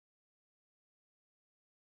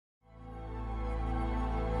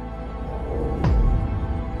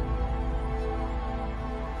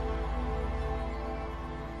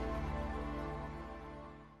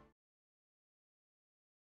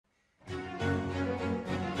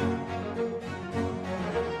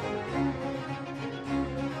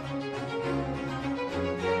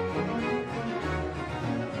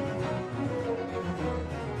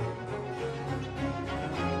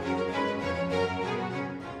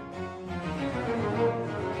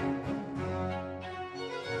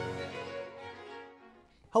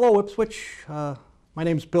Hello, Ipswich. My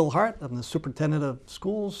name is Bill Hart. I'm the superintendent of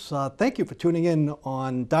schools. Thank you for tuning in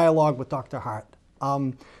on Dialogue with Dr. Hart.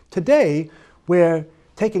 Today, we're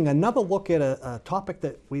taking another look at a topic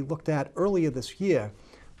that we looked at earlier this year,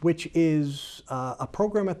 which is a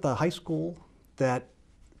program at the high school that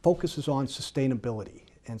focuses on sustainability.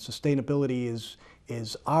 And sustainability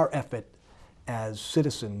is our effort as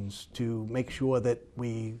citizens to make sure that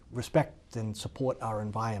we respect and support our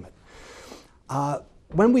environment.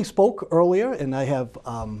 When we spoke earlier, and I have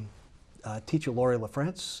teacher Lori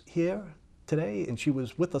LaFrance here today, and she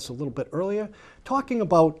was with us a little bit earlier, talking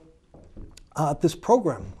about this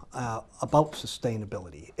program about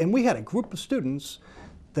sustainability. And we had a group of students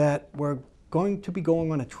that were going to be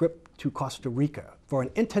going on a trip to Costa Rica for an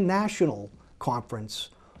international conference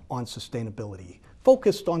on sustainability,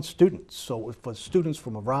 focused on students, so for students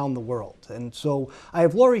from around the world. And so I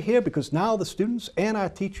have Lori here because now the students and our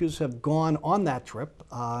teachers have gone on that trip,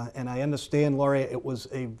 and I understand, Lori, it was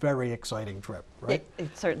a very exciting trip, right?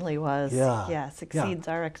 It certainly was. Yeah. Yes, exceeds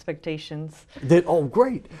our expectations. Oh,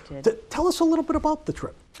 great. It did. Tell us a little bit about the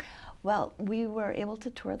trip. Well, we were able to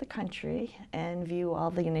tour the country and view all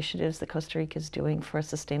the initiatives that Costa Rica is doing for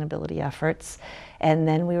sustainability efforts. And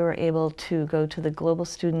then we were able to go to the Global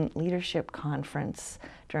Student Leadership Conference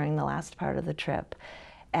during the last part of the trip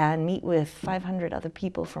and meet with 500 other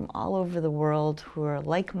people from all over the world who are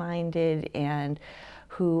like-minded and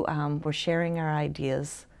who were sharing our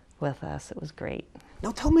ideas with us. It was great. Now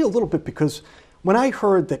tell me a little bit, because when I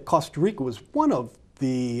heard that Costa Rica was one of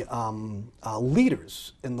the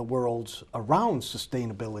leaders in the world around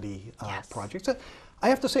sustainability projects, I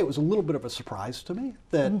have to say it was a little bit of a surprise to me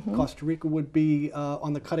that Costa Rica would be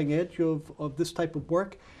on the cutting edge of this type of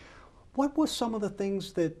work. What were some of the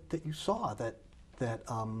things that you saw that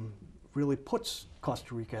really puts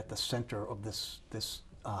Costa Rica at the center of this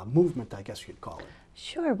movement, I guess you'd call it?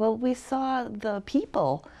 Sure. Well, we saw the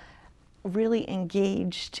people really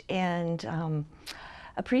engaged and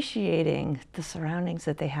appreciating the surroundings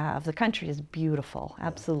that they have. The country is beautiful,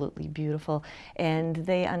 absolutely beautiful, and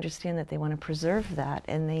they understand that they want to preserve that,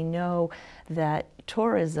 and they know that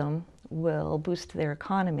tourism will boost their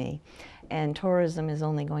economy, and tourism is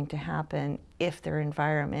only going to happen if their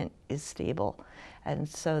environment is stable. And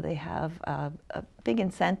so they have a big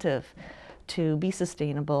incentive to be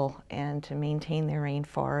sustainable and to maintain their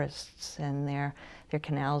rainforests and their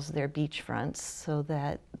canals, their beachfronts, so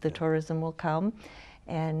that the tourism will come.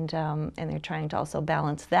 And they're trying to also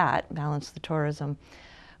balance the tourism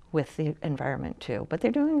with the environment too. But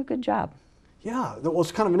they're doing a good job. Yeah, that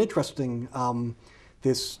was kind of an interesting,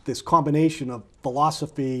 this combination of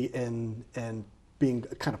philosophy and being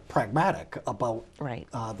kind of pragmatic about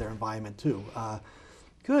their environment too.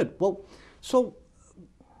 Good. Well, so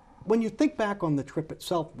when you think back on the trip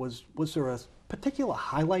itself, was there a particular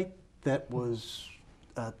highlight that was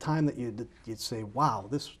a time that you'd say, wow,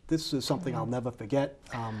 this is something I'll never forget,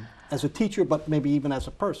 as a teacher, but maybe even as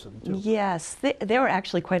a person too? Yes, there were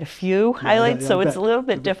actually quite a few highlights, so it's a little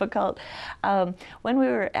bit difficult. When we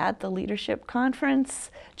were at the leadership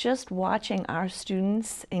conference, just watching our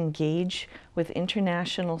students engage with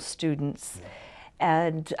international students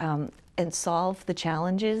and solve the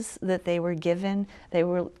challenges that they were given. They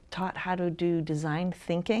were taught how to do design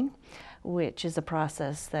thinking, which is a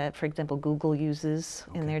process that, for example, Google uses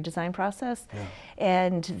in their design process.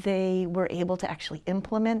 And they were able to actually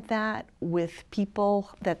implement that with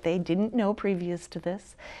people that they didn't know previous to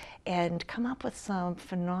this and come up with some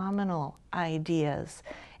phenomenal ideas.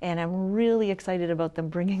 And I'm really excited about them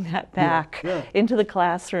bringing that back into the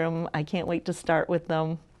classroom. I can't wait to start with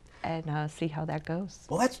them and see how that goes.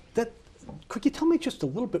 Well, could you tell me just a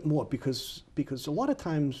little bit more? Because a lot of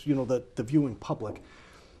times, you know, the viewing public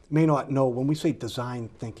may not know when we say design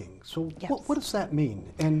thinking. So what does that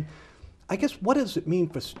mean? And I guess what does it mean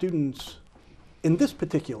for students in this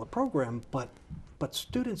particular program, but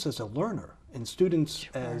students as a learner and students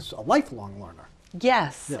as a lifelong learner?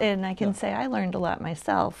 Yes, and I can say I learned a lot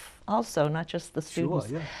myself also, not just the students.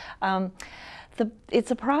 Sure, it's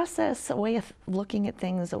a process, a way of looking at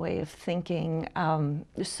things, a way of thinking,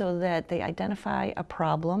 so that they identify a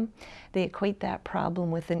problem, they equate that problem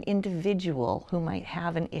with an individual who might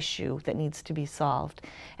have an issue that needs to be solved,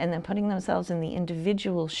 and then putting themselves in the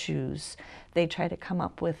individual shoes, they try to come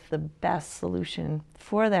up with the best solution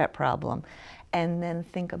for that problem, and then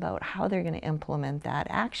think about how they're going to implement that,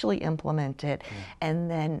 actually implement it, and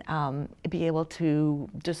then be able to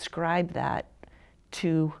describe that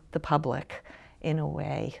to the public in a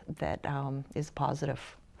way that is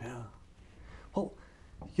positive. Yeah. Well,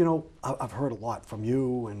 you know, I've heard a lot from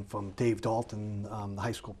you and from Dave Dalton, the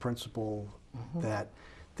high school principal, that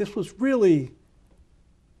this was really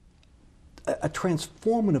a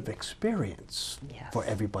transformative experience Yes. for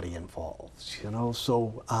everybody involved, you know.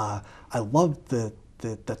 So I love the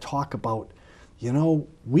talk about, you know,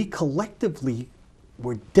 we collectively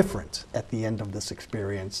were different at the end of this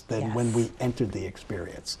experience than when Yes. we entered the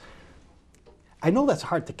experience. I know that's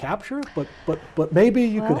hard to capture, but maybe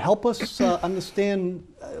you could Well, help us understand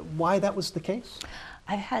why that was the case?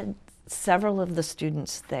 I've had several of the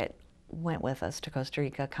students that went with us to Costa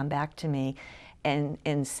Rica come back to me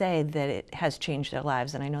and say that it has changed their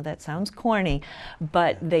lives. And I know that sounds corny,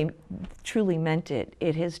 but they truly meant it.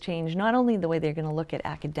 It has changed not only the way they're going to look at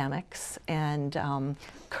academics and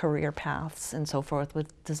career paths and so forth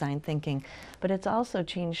with design thinking, but it's also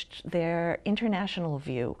changed their international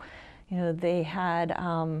view. You know, they had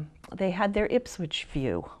their Ipswich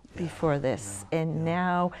view before this, and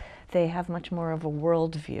now they have much more of a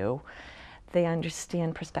world view. They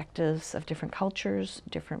understand perspectives of different cultures,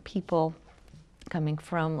 different people, coming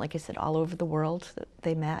from, like I said, all over the world that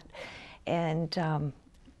they met, and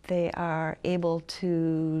they are able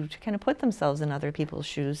to kind of put themselves in other people's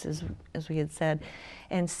shoes, as we had said,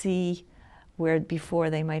 and see where before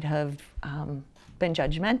they might have been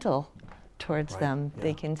judgmental towards them.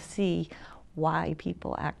 They can see why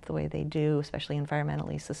people act the way they do, especially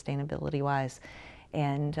environmentally, sustainability-wise,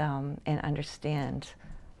 and understand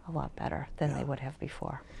a lot better than they would have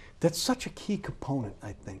before. That's such a key component,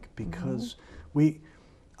 I think, because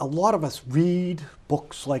a lot of us read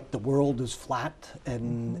books like The World is Flat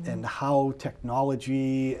and how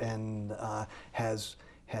technology and has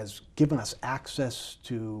given us access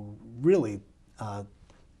to really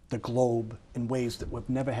the globe in ways that we've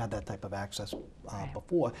never had that type of access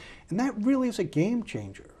before. And that really is a game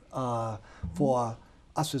changer for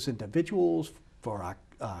us as individuals, for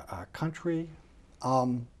our country.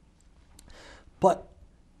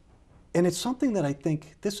 And it's something that I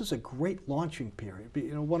think this is a great launching period.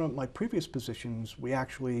 You know, one of my previous positions, we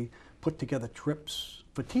actually put together trips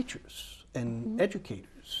for teachers and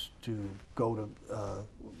educators to go to,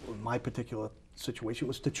 my particular situation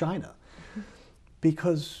was to China.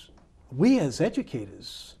 Because we as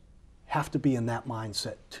educators have to be in that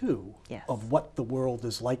mindset too, of what the world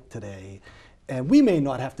is like today. And we may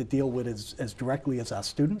not have to deal with it as directly as our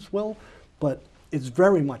students will, but it's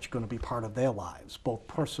very much going to be part of their lives, both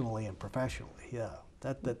personally and professionally. Yeah,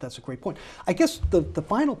 that's a great point. I guess the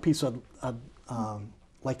final piece I'd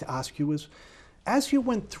like to ask you is, as you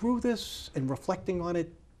went through this and reflecting on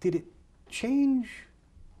it, did it change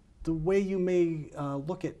the way you may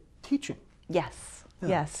look at teaching? Yes,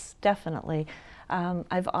 yes, definitely.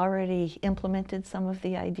 I've already implemented some of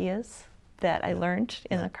the ideas that I learned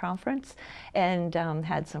in the conference, and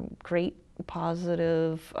had some great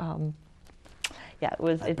positive.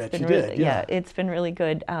 It's been really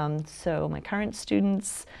good. So my current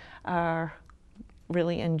students are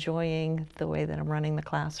really enjoying the way that I'm running the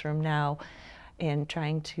classroom now, and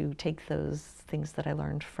trying to take those things that I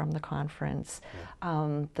learned from the conference.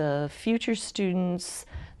 The future students,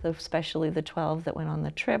 especially the 12 that went on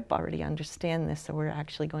the trip, already understand this, so we're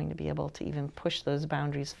actually going to be able to even push those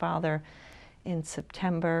boundaries farther in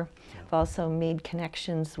September. We've also made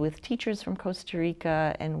connections with teachers from Costa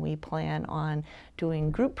Rica, and we plan on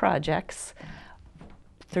doing group projects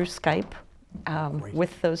through Skype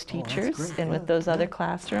with those teachers and with those other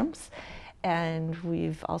classrooms. And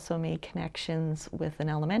we've also made connections with an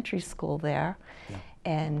elementary school there,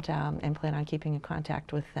 and plan on keeping in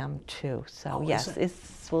contact with them too. So yes,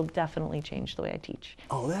 this will definitely change the way I teach.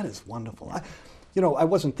 Oh, that is wonderful. You know, I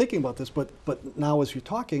wasn't thinking about this, but now as you're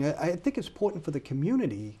talking, I think it's important for the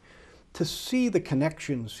community to see the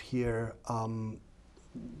connections here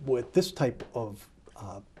with this type of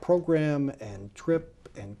program and trip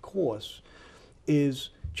and course is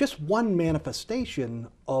just one manifestation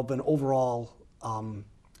of an overall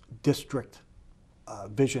district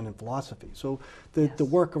vision and philosophy. So the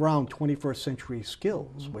work around 21st century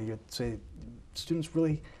skills, where you'd say students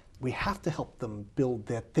really, we have to help them build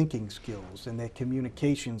their thinking skills and their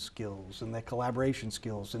communication skills and their collaboration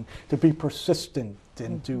skills, and to be persistent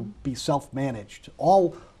and to be self-managed,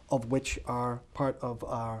 all of which are part of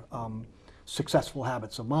our successful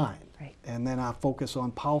habits of mind. And then our focus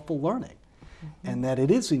on powerful learning, and that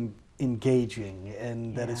it is engaging,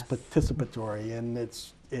 and that it's participatory, and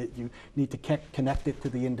you need to connect it to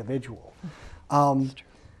the individual.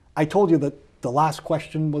 I told you that the last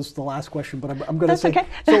question was the last question, but I'm going to say,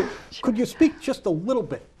 so could you speak just a little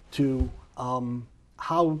bit to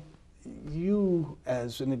how you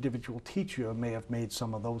as an individual teacher may have made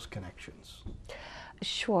some of those connections?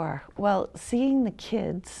 Sure. Well, seeing the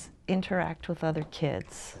kids interact with other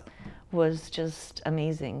kids was just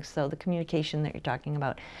amazing. So the communication that you're talking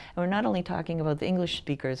about, and we're not only talking about the English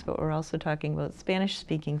speakers, but we're also talking about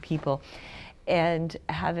Spanish-speaking people, and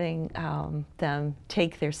having them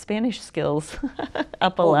take their Spanish skills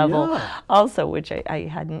up a level yeah. also, which I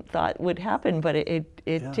hadn't thought would happen, but it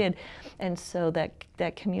Yeah. did. And so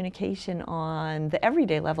that communication on the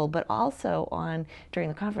everyday level, but also on during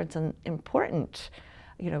the conference on important,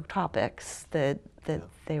 topics that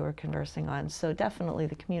they were conversing on. So definitely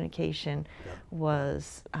the communication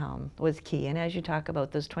was key. And as you talk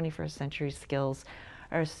about those 21st century skills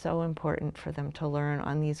are so important for them to learn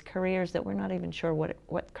on these careers that we're not even sure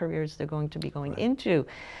what careers they're going to be going into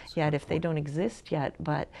yet, if they don't exist yet,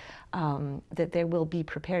 but that they will be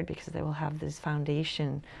prepared because they will have this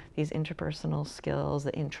foundation, these interpersonal skills,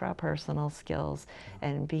 the intrapersonal skills,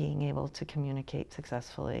 and being able to communicate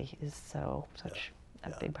successfully is such a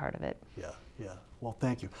big part of it. Yeah, yeah. Well,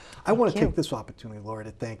 thank you. I want to take this opportunity, Laura,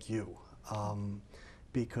 to thank you,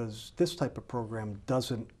 because this type of program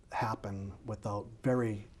doesn't happen without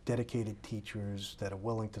very dedicated teachers that are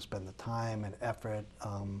willing to spend the time and effort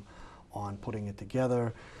on putting it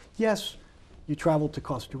together. Yes, you traveled to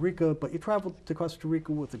Costa Rica, but you traveled to Costa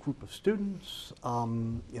Rica with a group of students.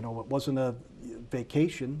 It wasn't a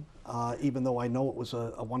vacation, even though I know it was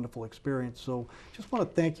a wonderful experience. So just want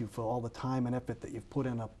to thank you for all the time and effort that you've put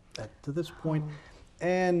in up to this point.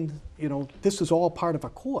 And, this is all part of a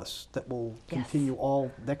course that will continue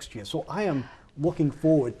all next year. So I am looking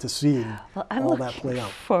forward to seeing all that play out.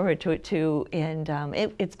 Forward to it too, and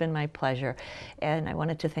it's been my pleasure. And I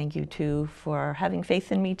wanted to thank you too for having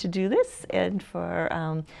faith in me to do this, and for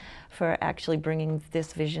actually bringing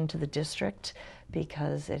this vision to the district,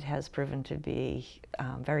 because it has proven to be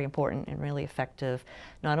very important and really effective,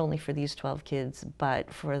 not only for these 12 kids,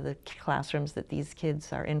 but for the classrooms that these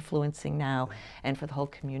kids are influencing now, and for the whole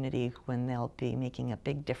community when they'll be making a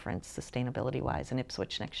big difference sustainability-wise in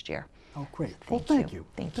Ipswich next year. Oh, great. So Thank you.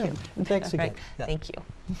 Thank you. And thanks again. Right. Yeah. Thank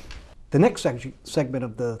you. The next segment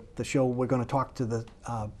of the show, we're going to talk to the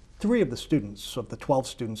 3 of the students, of the 12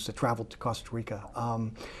 students that traveled to Costa Rica.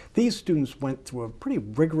 These students went through a pretty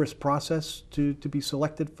rigorous process to be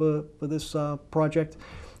selected for this project.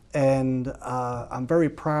 And I'm very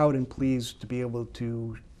proud and pleased to be able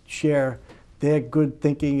to share their good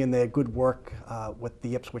thinking and their good work with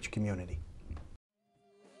the Ipswich community.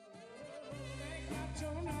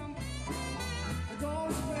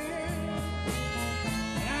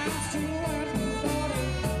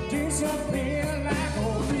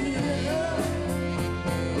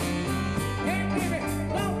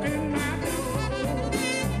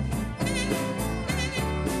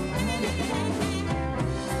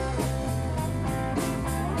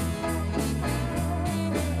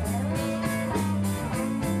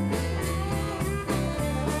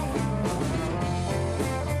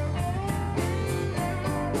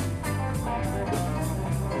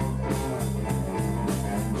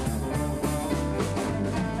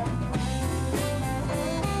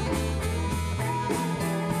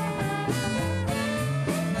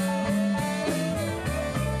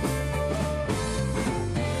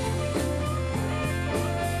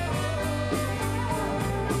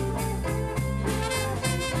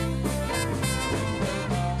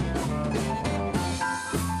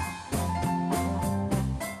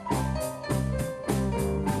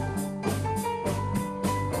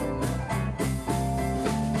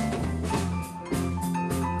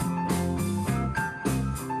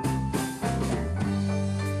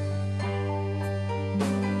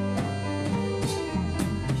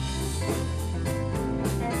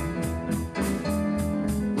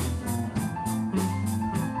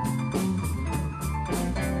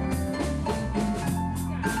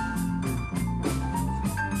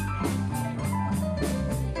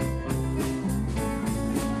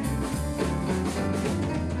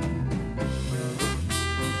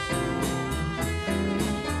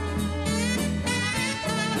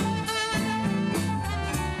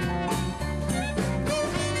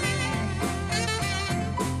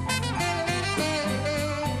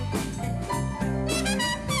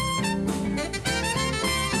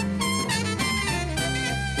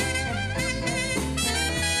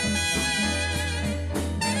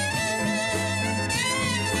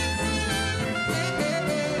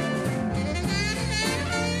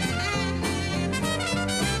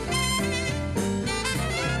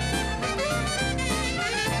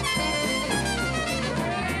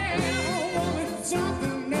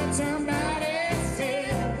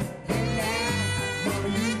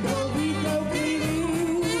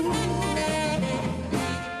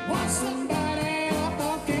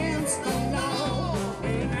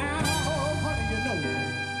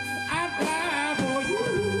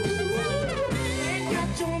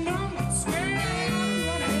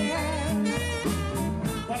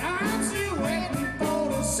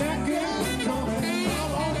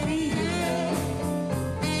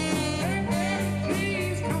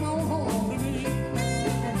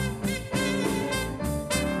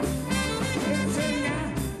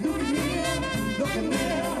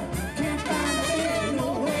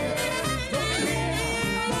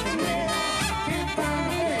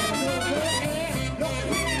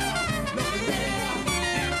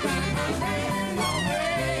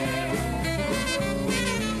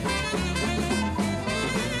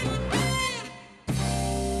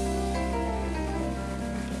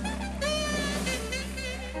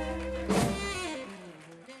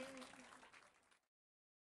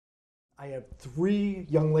 have 3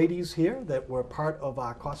 young ladies here that were part of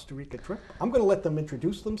our Costa Rica trip. I'm going to let them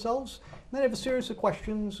introduce themselves, and then I have a series of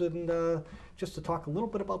questions and just to talk a little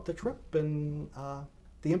bit about the trip and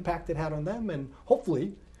the impact it had on them, and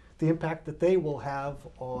hopefully the impact that they will have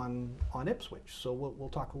on Ipswich. So we'll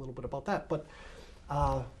talk a little bit about that. But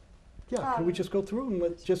yeah, can we just go through and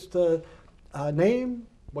let's just name,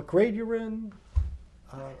 what grade you're in?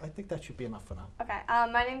 I think that should be enough for now. Okay,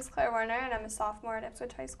 my name is Claire Werner, and I'm a sophomore at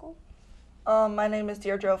Ipswich High School. My name is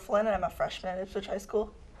Deirdre Flynn, and I'm a freshman at Ipswich High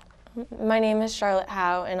School. My name is Charlotte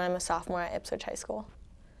Howe, and I'm a sophomore at Ipswich High School.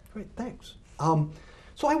 Great, thanks.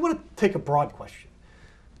 So I want to take a broad question.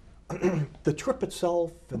 The trip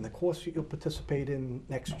itself and the course that you'll participate in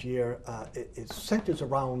next year, it centers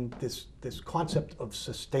around this concept of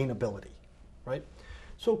sustainability, right?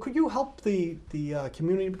 So could you help the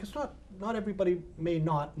community, because not everybody may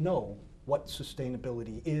not know what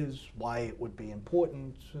sustainability is, why it would be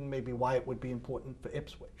important, and maybe why it would be important for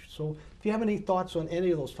Ipswich. So if you have any thoughts on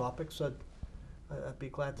any of those topics, I'd be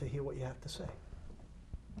glad to hear what you have to say.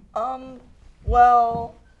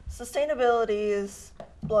 Well, sustainability is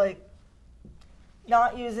like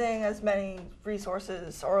not using as many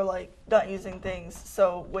resources or like not using things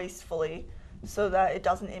so wastefully so that it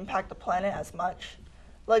doesn't impact the planet as much.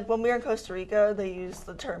 Like when we were in Costa Rica, they use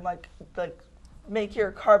the term like make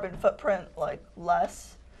your carbon footprint like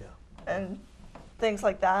less, Yeah. and things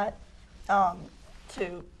like that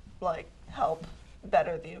to like help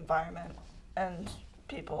better the environment and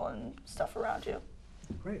people and stuff around you.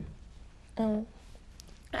 Great.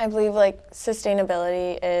 I believe like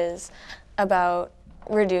sustainability is about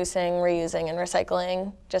reducing, reusing, and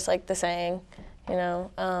recycling, just like the saying, you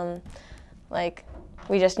know. Like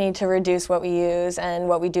we just need to reduce what we use, and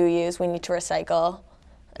what we do use, we need to recycle.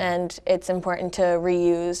 And it's important to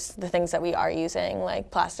reuse the things that we are using, like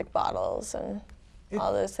plastic bottles and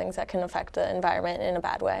all those things that can affect the environment in a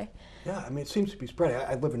bad way. Yeah, I mean, it seems to be spreading.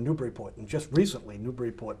 I live in Newburyport, and just recently,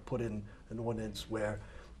 Newburyport put in an ordinance where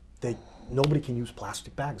nobody can use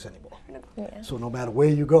plastic bags anymore. Yeah. So no matter where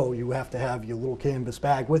you go, you have to have your little canvas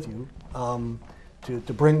bag with you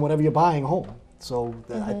to bring whatever you're buying home. So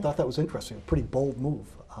I thought that was interesting. A pretty bold move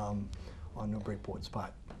on Newburyport's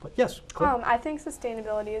part. But yes, I think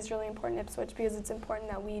sustainability is really important in Ipswich because it's important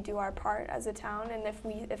that we do our part as a town, and if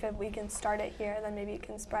we can start it here, then maybe it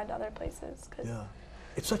can spread to other places. Yeah,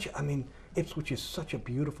 it's such a, I mean, Ipswich is such a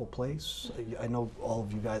beautiful place. I know all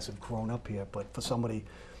of you guys have grown up here, but for somebody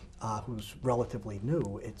who's relatively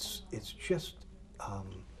new, it's just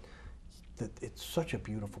that it's such a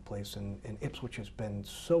beautiful place, and Ipswich has been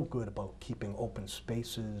so good about keeping open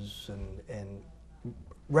spaces and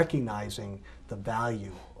recognizing the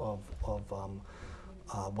value of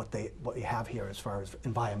what you have here as far as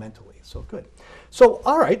environmentally. So good. So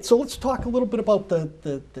all right. So let's talk a little bit about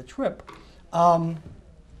the trip. Can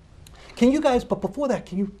you guys? But before that,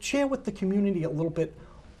 can you share with the community a little bit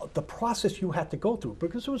the process you had to go through,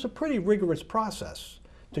 because it was a pretty rigorous process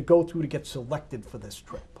to go through to get selected for this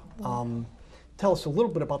trip. Tell us a little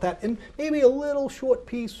bit about that, and maybe a little short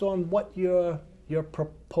piece on what your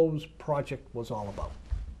proposed project was all about.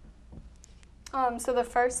 So the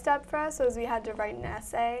first step for us was we had to write an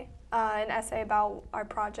essay about our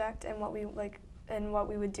project and what we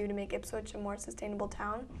would do to make Ipswich a more sustainable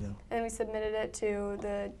town. Yeah. And we submitted it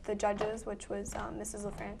to the judges, which was Mrs.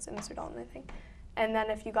 LaFrance and Mr. Dalton, I think. And then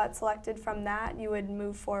if you got selected from that, you would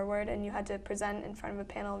move forward and you had to present in front of a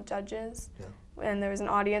panel of judges. Yeah. And there was an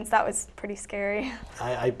audience. That was pretty scary.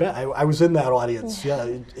 I bet. I was in that audience. Yeah,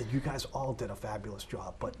 you guys all did a fabulous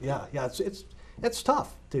job. But yeah, it's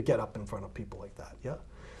tough to get up in front of people like that. Yeah.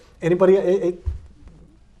 Anybody?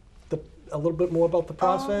 A little bit more about the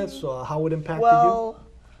process, or how it impacted you? Well,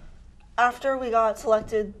 after we got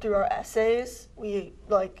selected through our essays, we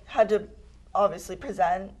had to obviously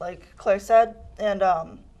present, like Claire said, and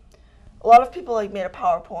a lot of people made a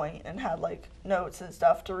PowerPoint and had notes and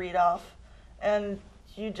stuff to read off, and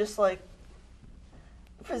you just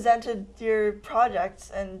presented your projects,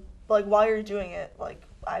 and while you're doing it,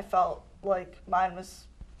 I felt like mine was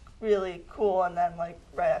really cool, and then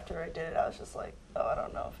right after I did it, I was just oh, I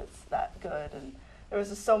don't know if it's that good, and there was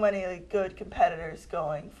just so many good competitors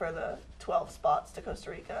going for the 12 spots to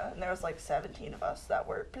Costa Rica, and there was 17 of us that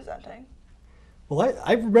were presenting. Well,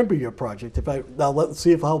 I remember your project. Now let's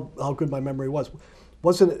see how good my memory was.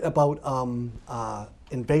 Wasn't it about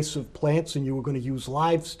invasive plants, and you were going to use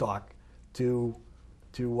livestock to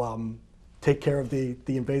take care of the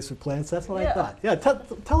invasive plants? That's what I thought. Yeah,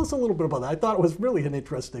 tell us a little bit about that. I thought it was really an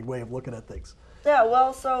interesting way of looking at things. Yeah,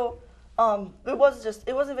 well, so it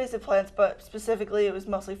was invasive plants, but specifically it was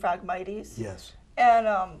mostly Phragmites. Yes. and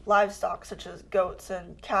livestock such as goats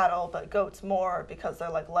and cattle, but goats more because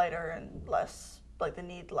they're like lighter and less, like they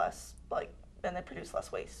need less, like, and they produce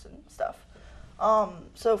less waste and stuff.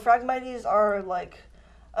 So Phragmites are like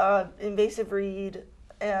invasive reed,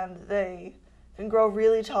 and they can grow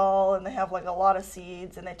really tall, and they have like a lot of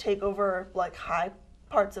seeds, and they take over like high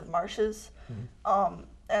parts of marshes,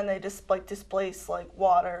 and they just like displace like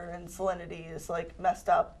water, and salinity is like messed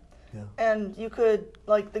up. Yeah. And you could,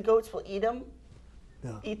 like, the goats will eat them,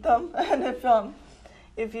 and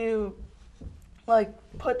if you like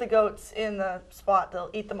put the goats in the spot, they'll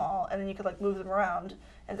eat them all, and then you could like move them around,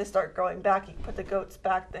 and they start growing back. You can put the goats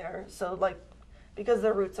back there, so like, because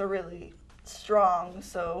their roots are really strong,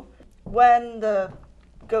 so when the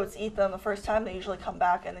goats eat them the first time, they usually come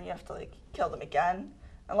back, and then you have to like kill them again.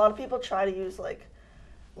 And a lot of people try to use like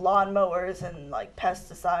lawn mowers and like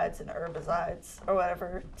pesticides and herbicides or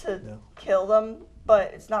whatever to kill them,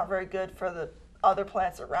 but it's not very good for the other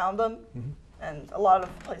plants around them. And a lot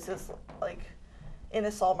of places, like in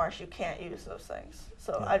a salt marsh, you can't use those things.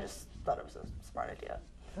 So I just thought it was a smart idea.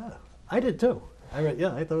 Yeah, I did too. I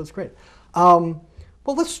thought it was great. Well,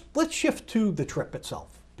 let's shift to the trip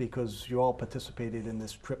itself, because you all participated in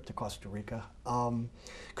this trip to Costa Rica.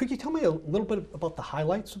 Could you tell me a little bit about the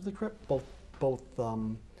highlights of the trip, both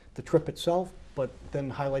the trip itself, but then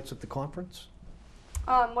highlights of the conference?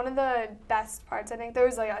 One of the best parts, I think, there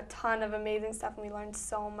was like a ton of amazing stuff, and we learned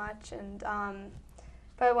so much. And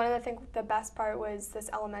but one of the best part was this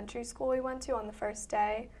elementary school we went to on the first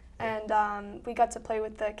day, and we got to play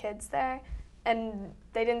with the kids there, and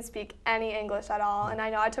they didn't speak any English at all. And I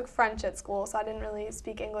know I took French at school, so I didn't really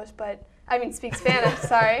speak English, but speak Spanish.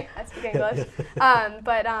 Sorry, I speak English.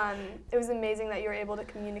 But it was amazing that you were able to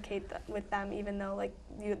communicate with them, even though like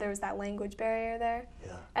there was that language barrier there.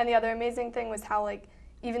 Yeah. And the other amazing thing was how like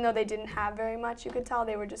even though they didn't have very much, you could tell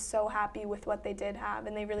they were just so happy with what they did have,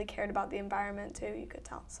 and they really cared about the environment too. You could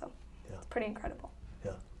tell. So it's pretty incredible.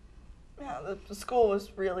 Yeah. Yeah, the school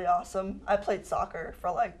was really awesome. I played soccer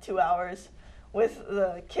for like 2 hours with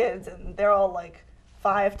the kids, and they're all like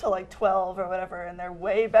 5 to like 12 or whatever, and they're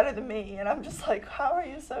way better than me, and I'm just like, how are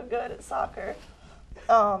you so good at soccer?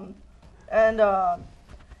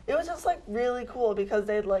 It was just like really cool because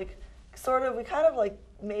they'd like we kind of like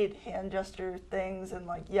made hand gesture things and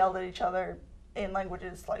like yelled at each other in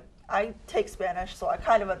languages. Like, I take Spanish, so I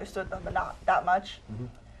kind of understood them, but not that much.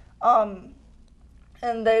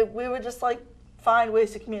 And we would just like find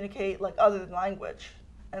ways to communicate like other than language,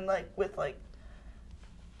 and like with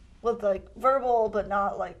verbal but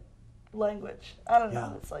not like language. I don't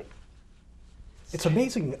know. It's like, it's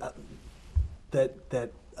amazing that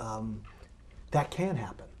can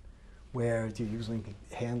happen, where you're using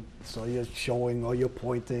hand, so you're showing or you're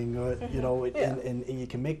pointing, or and you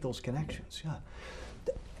can make those connections. Yeah.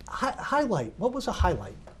 Highlight. What was a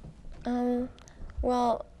highlight?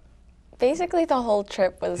 Well, basically the whole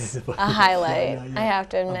trip was a highlight. I have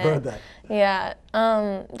to admit. I've heard that. Yeah.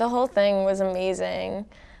 The whole thing was amazing.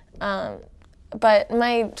 But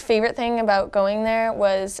my favorite thing about going there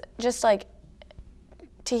was just like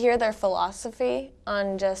to hear their philosophy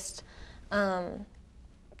on just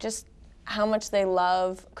how much they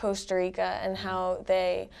love Costa Rica and how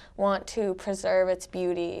they want to preserve its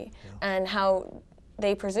beauty, and how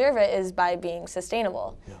they preserve it is by being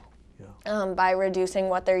sustainable, by reducing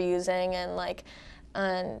what they're using,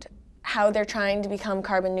 and how they're trying to become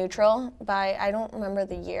carbon neutral by, I don't remember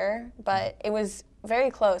the year, but it was very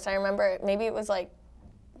close. I remember maybe it was like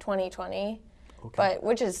 2020, but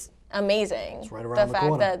which is amazing. It's right around the fact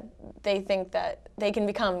corner. that they think that they can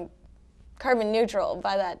become carbon neutral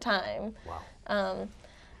by that time. Wow.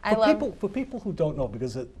 For people who don't know,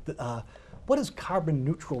 because what does carbon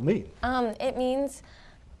neutral mean? It means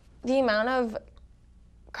the amount of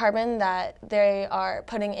carbon that they are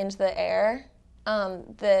putting into the air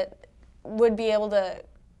that would be able to,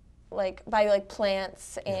 by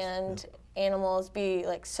plants and animals, be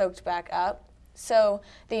soaked back up. So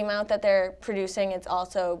the amount that they're producing, it's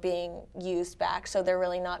also being used back. So they're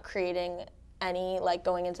really not creating any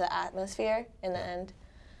going into the atmosphere in the end.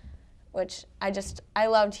 Which I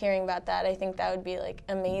loved hearing about that. I think that would be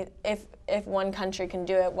amazing. If one country can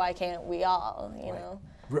do it, why can't we all? You know.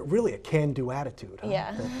 Really a can-do attitude. Huh?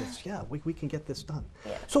 Yeah. We can get this done.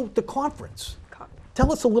 Yeah. So the conference. Tell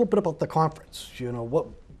us a little bit about the conference.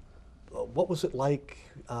 What was it like?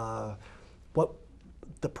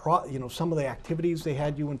 Some of the activities they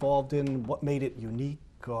had you involved in. What made it unique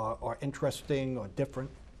or interesting or different?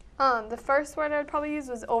 The first word I would probably use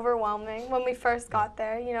was overwhelming when we first got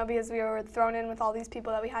there, because we were thrown in with all these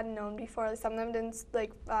people that we hadn't known before. Some of them didn't,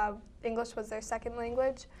 English was their second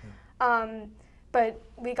language. but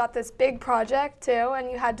we got this big project too,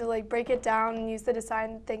 and you had to like break it down and use the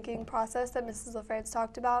design thinking process that Mrs. LaFrance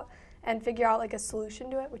talked about and figure out like a solution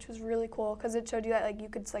to it, which was really cool because it showed you that like you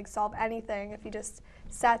could like solve anything if you just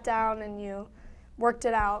sat down and you worked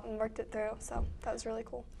it out and worked it through. So that was really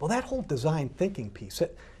cool. Well, that whole design thinking piece,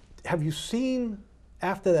 have you seen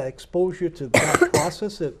after that exposure to that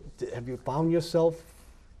process, have you found yourself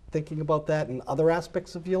thinking about that in other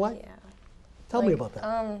aspects of your life? Yeah. Tell me about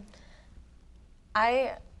that.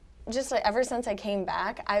 I just like ever since I came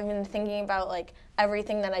back, I've been thinking about like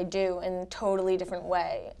everything that I do in a totally different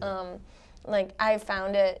way. Like I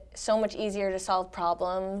found it so much easier to solve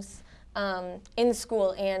problems in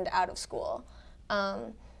school and out of school.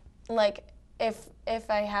 Like if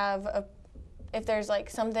there's like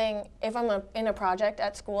something, if I'm in a project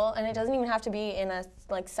at school, and it doesn't even have to be in a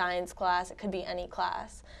like science class, it could be any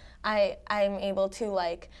class. I'm able to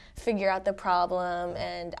like figure out the problem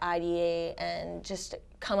and ideate and just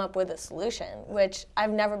come up with a solution, which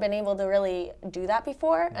I've never been able to really do that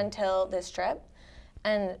before until this trip.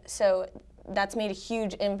 And so that's made a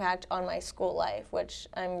huge impact on my school life, which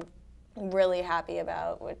I'm really happy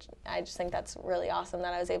about, which I just think that's really awesome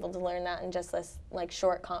that I was able to learn that in just this like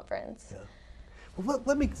short conference. Yeah. Well,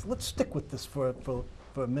 let's stick with this for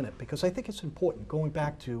a minute, because I think it's important, going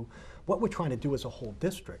back to what we're trying to do as a whole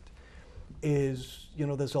district is,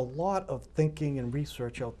 there's a lot of thinking and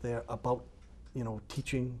research out there about,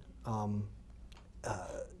 teaching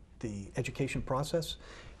the education process,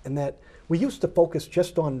 and that we used to focus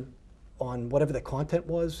just on whatever the content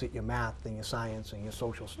was, your math and your science and your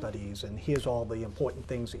social studies, and here's all the important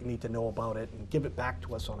things that you need to know about it and give it back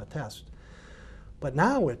to us on a test. But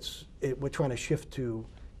now we're trying to shift to,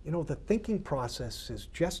 the thinking process is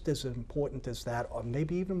just as important as that, or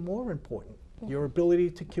maybe even more important. Your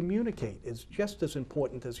ability to communicate is just as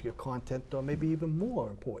important as your content, or maybe even more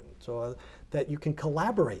important, so that you can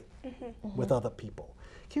collaborate with other people.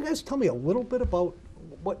 Can you guys tell me a little bit about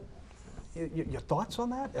what your thoughts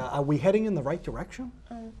on that? Are we heading in the right direction?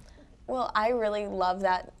 Well, I really love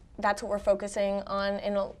that. That's what we're focusing on.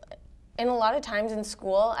 In a lot of times in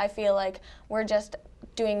school, I feel like we're just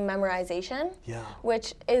doing memorization,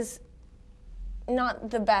 which is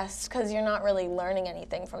not the best because you're not really learning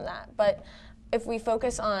anything from that. But if we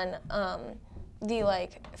focus on the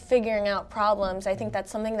like figuring out problems, I think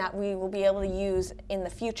that's something that we will be able to use in the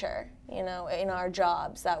future, in our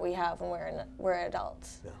jobs that we have when we're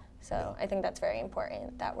adults. Yeah. So I think that's very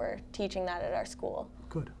important that we're teaching that at our school.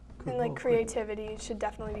 Good. And like creativity should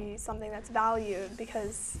definitely be something that's valued,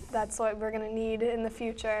 because that's what we're going to need in the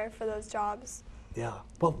future for those jobs. Yeah.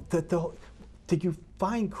 Well, did you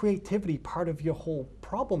find creativity part of your whole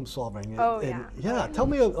problem solving? Oh, yeah. Yeah. Tell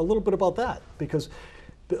me a little bit about that, because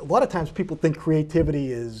a lot of times people think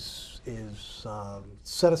creativity is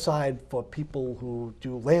set aside for people who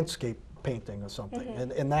do landscape painting or something,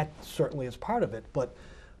 and that certainly is part of it. But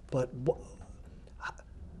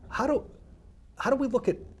how do we look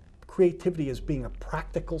at creativity as being a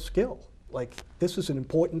practical skill? Like, this is an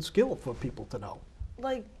important skill for people to know.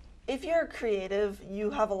 Like, if you're creative, you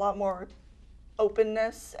have a lot more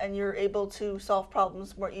openness, and you're able to solve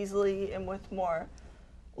problems more easily and with more,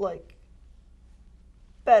 like,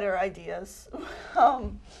 better ideas.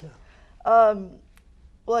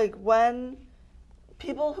 Like, when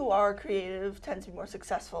people who are creative tend to be more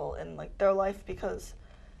successful in like their life, because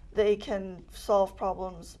they can solve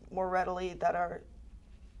problems more readily that are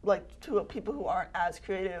like to people who aren't as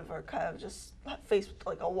creative, or kind of just faced with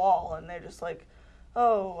like a wall, and they're just like,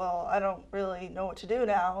 oh, well, I don't really know what to do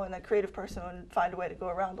now, and a creative person would find a way to go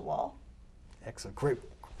around the wall. Excellent.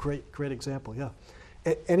 Great example, yeah.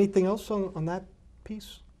 Anything else on that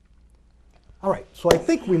piece? All right, so I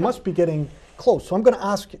think we must be getting close. So I'm going to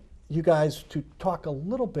ask you guys to talk a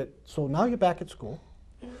little bit. So now you're back at school.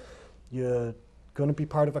 You're going to be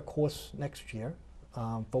part of a course next year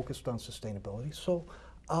focused on sustainability. So,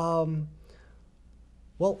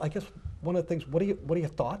 well, I guess one of the things, what are your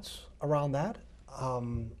thoughts around that?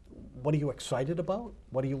 What are you excited about?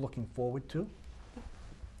 What are you looking forward to?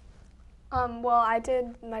 Well, I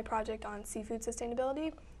did my project on seafood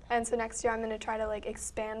sustainability, and so next year I'm going to try to like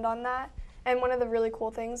expand on that. And one of the really cool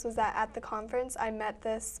things was that at the conference I met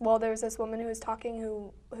there was this woman who was talking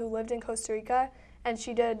who lived in Costa Rica, and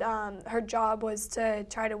she did, her job was to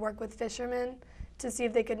try to work with fishermen to see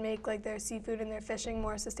if they could make like their seafood and their fishing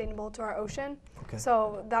more sustainable to our ocean. Okay.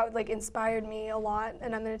 So that like inspired me a lot,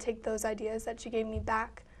 and I'm going to take those ideas that she gave me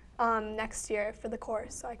back next year for the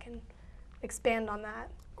course, so I can expand on that.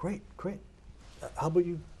 Great. How about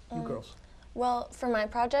you girls? Well, for my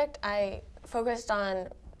project, I focused on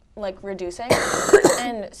like reducing,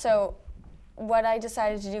 and so what I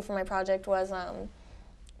decided to do for my project was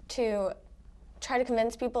to try to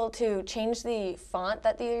convince people to change the font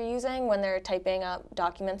that they're using when they're typing up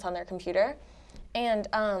documents on their computer. And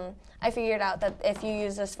I figured out that if you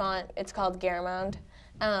use this font, it's called Garamond,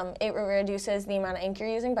 it reduces the amount of ink you're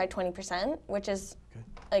using by 20%, which is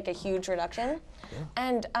like a huge reduction. Yeah.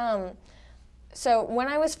 And so when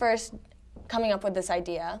I was first coming up with this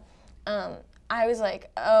idea, I was like,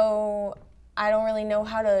 oh, I don't really know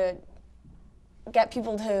how to get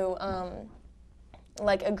people to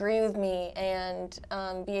like agree with me and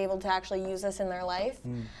be able to actually use this in their life.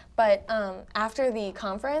 But after the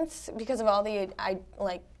conference, because of all the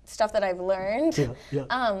stuff that I've learned,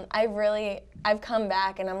 I've come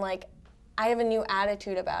back and I'm like, I have a new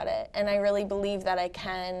attitude about it, and I really believe that I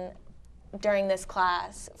can, during this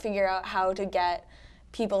class, figure out how to get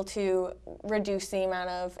people to reduce the amount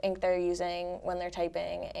of ink they're using when they're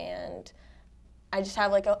typing, and I just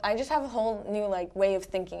have a whole new way of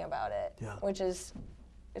thinking about it, which is,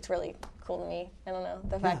 it's really cool to me. I don't know,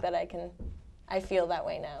 the fact that I feel that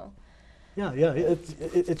way now. Yeah,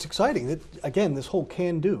 it's exciting. Again, this whole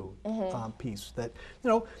can-do piece that,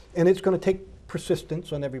 and it's going to take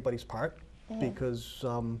persistence on everybody's part, because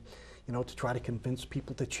to try to convince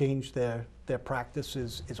people to change their practice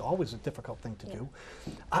is always a difficult thing to do.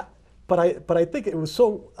 But I think it was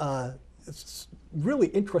so it's really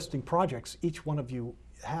interesting projects each one of you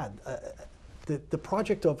had. The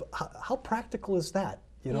project of how practical is that?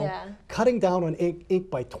 Cutting down on ink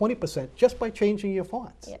by 20% just by changing your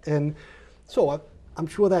fonts. Yeah. And so I'm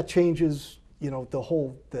sure that changes, the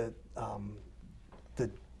whole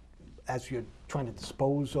as you're trying to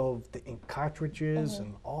dispose of the ink cartridges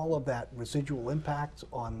and all of that residual impact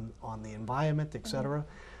on the environment, et cetera,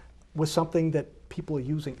 was something that people are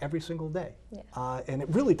using every single day. Yeah. And it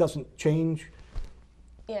really doesn't change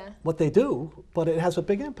what they do, but it has a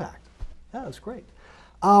big impact. Yeah, that's great.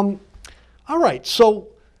 All right, so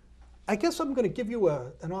I guess I'm going to give you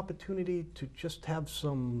an opportunity to just have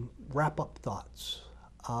some wrap-up thoughts,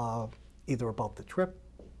 either about the trip,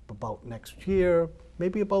 about next year,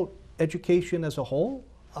 maybe about education as a whole.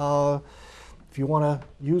 If you want to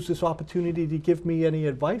use this opportunity to give me any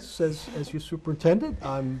advice as your superintendent,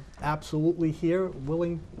 I'm absolutely here,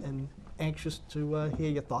 willing and anxious to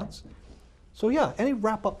hear your thoughts. So yeah, any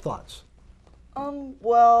wrap-up thoughts?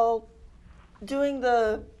 Well, doing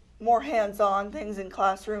the more hands-on things in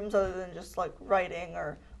classrooms other than just writing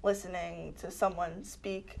or listening to someone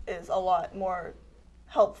speak is a lot more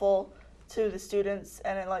helpful to the students,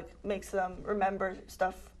 and it makes them remember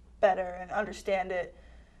stuff better and understand it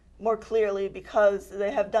more clearly because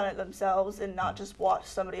they have done it themselves and not just watch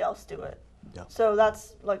somebody else do it. Yeah. So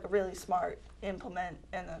that's a really smart implement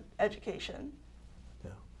in education.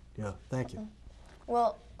 Yeah, thank you.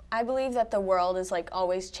 Well, I believe that the world is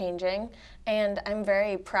always changing, and I'm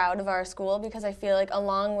very proud of our school because I feel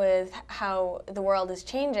along with how the world is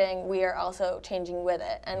changing, we are also changing with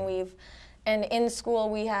it. And in school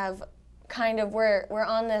we have we're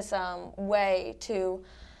on this way to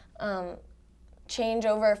change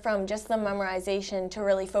over from just the memorization to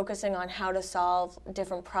really focusing on how to solve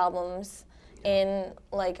different problems in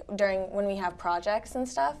when we have projects and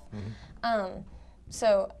stuff.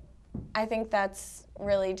 So I think that's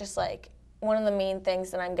really just one of the main things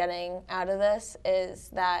that I'm getting out of this is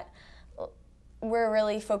that we're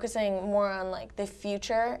really focusing more on the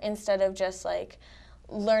future instead of just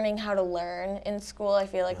learning how to learn in school. I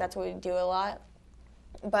feel that's what we do a lot.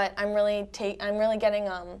 But I'm really getting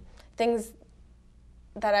things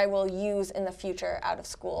that I will use in the future out of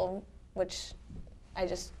school, which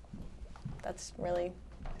that's really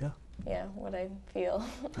what I feel.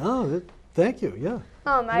 Oh, thank you. Yeah.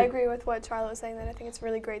 I agree with what Charlotte was saying. That I think it's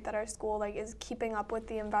really great that our school is keeping up with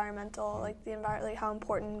the environmental, how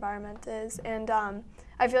important environment is, and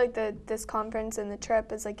I feel this conference and the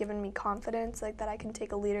trip has given me confidence, that I can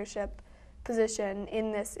take a leadership position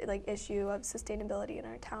in this issue of sustainability in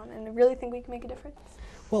our town, and I really think we can make a difference.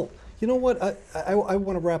 Well, you know what? I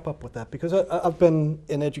want to wrap up with that because I've been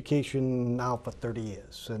in education now for 30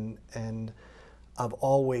 years, and I've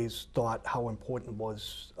always thought how important it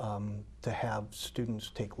was to have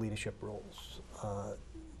students take leadership roles.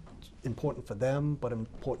 Important for them, but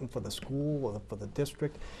important for the school or for the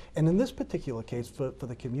district, and in this particular case, for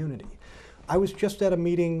the community. I was just at a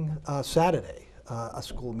meeting Saturday, a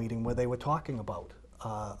school meeting where they were talking about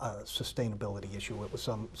a sustainability issue. It was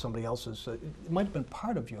somebody else's, it might have been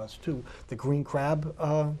part of yours too, the green crab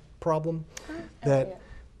problem, and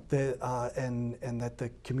that the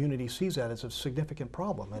community sees that as a significant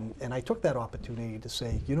problem. And I took that opportunity to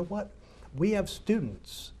say, you know what, we have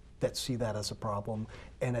students that see that as a problem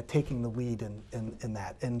and are taking the lead in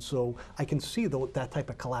that. And so I can see that type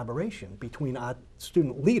of collaboration between our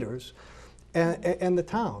student leaders and the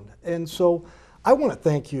town. And so I want to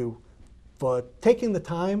thank you for taking the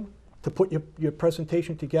time to put your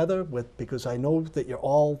presentation together because I know that you're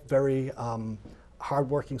all very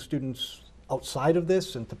hardworking students outside of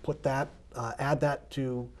this, and to put that, add that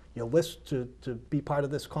to your list to be part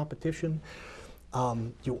of this competition.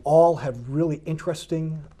 You all have really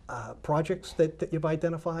interesting projects that you've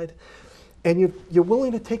identified, and you're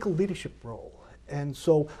willing to take a leadership role. And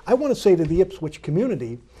so I want to say to the Ipswich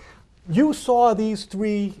community, you saw these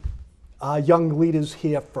three young leaders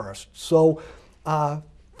here first. So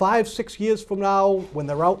 5, 6 years from now, when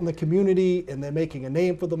they're out in the community and they're making a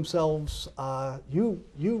name for themselves, you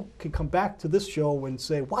can come back to this show and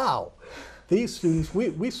say, wow, these students,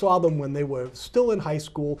 we saw them when they were still in high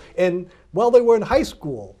school, and while they were in high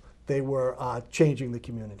school, they were changing the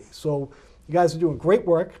community. So you guys are doing great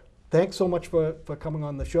work. Thanks so much for coming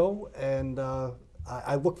on the show, and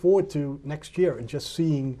I look forward to next year and just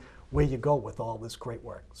seeing where you go with all this great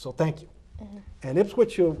work. So thank you. And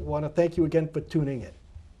Ipswich, I want to thank you again for tuning in.